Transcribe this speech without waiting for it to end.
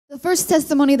first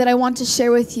testimony that I want to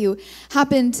share with you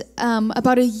happened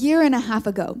about a year and a half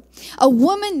ago. A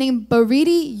woman named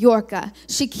Barreness Yorka,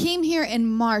 she came here in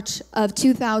March of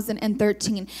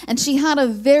 2013, and she had a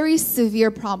very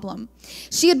severe problem.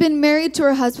 She had been married to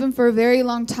her husband for a very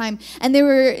long time, and they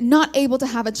were not able to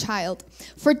have a child.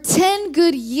 For 10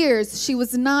 good years, she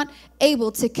was not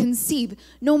able to conceive.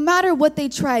 No matter what they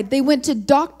tried, they went to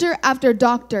doctor after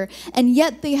doctor, and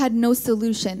yet they had no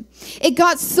solution. It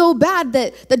got so bad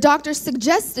that the doctor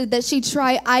suggested that she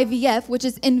try IVF, which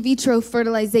is in vitro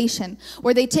fertilization,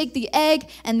 where they take the egg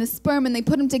and the sperm and they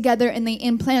put them together and they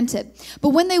implant it. But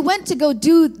when they went to go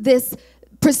do this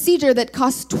procedure that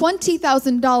costs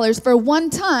 $20,000 for one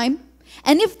time,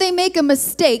 and if they make a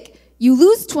mistake, you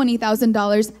lose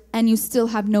 $20,000 and you still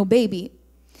have no baby.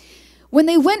 When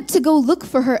they went to go look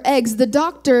for her eggs, the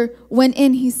doctor went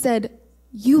in, he said,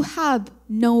 "You have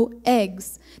no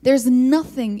eggs. There's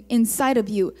nothing inside of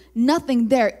you, nothing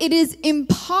there. It is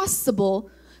impossible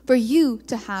for you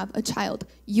to have a child.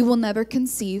 You will never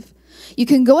conceive. You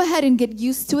can go ahead and get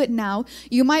used to it now.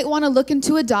 You might want to look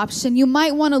into adoption. You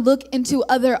might want to look into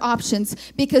other options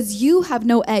because you have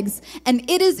no eggs, and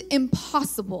it is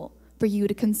impossible for you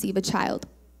to conceive a child."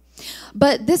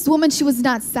 But this woman, she was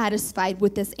not satisfied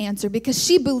with this answer because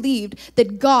she believed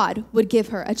that God would give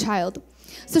her a child.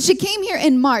 So she came here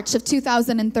in March of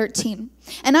 2013.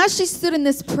 And as she stood in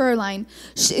this prayer line,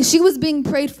 she was being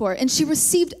prayed for, and she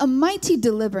received a mighty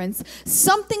deliverance,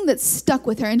 something that stuck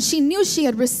with her. And she knew she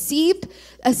had received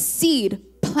a seed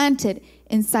planted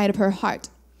inside of her heart.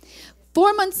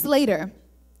 4 months later,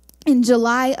 in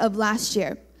July of last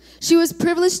year, she was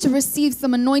privileged to receive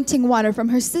some anointing water from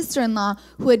her sister-in-law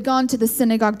who had gone to the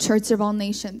Synagogue Church of All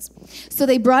Nations. So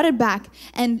they brought it back,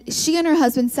 and she and her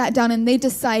husband sat down and they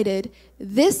decided,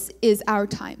 this is our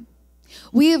time.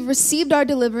 We have received our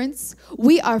deliverance,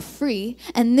 we are free,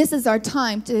 and this is our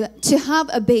time to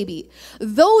have a baby.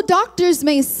 Though doctors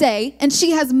may say, and she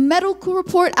has medical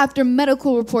report after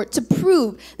medical report to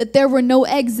prove that there were no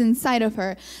eggs inside of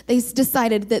her, they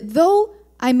decided that though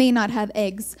I may not have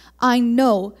eggs, I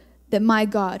know that my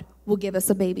God will give us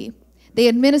a baby. They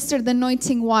administered the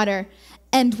anointing water,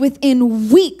 and within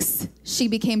weeks, she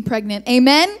became pregnant.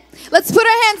 Amen? Let's put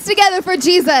our hands together for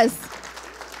Jesus.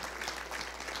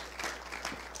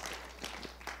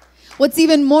 What's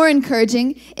even more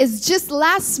encouraging is just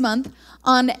last month,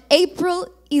 on April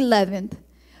 11th,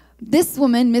 this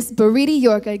woman, Miss Barreness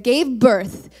Yorka, gave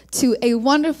birth to a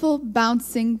wonderful,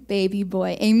 bouncing baby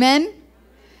boy. Amen?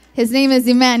 His name is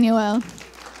Emmanuel.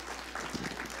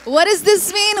 What does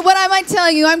this mean? What am I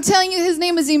telling you? I'm telling you his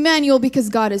name is Emmanuel because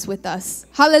God is with us.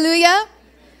 Hallelujah.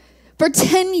 For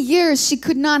 10 years, she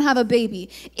could not have a baby.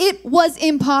 It was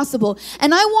impossible.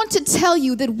 And I want to tell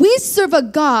you that we serve a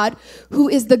God who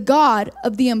is the God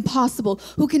of the impossible,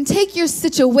 who can take your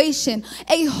situation,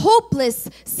 a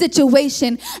hopeless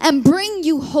situation, and bring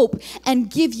you hope and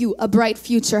give you a bright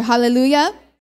future. Hallelujah.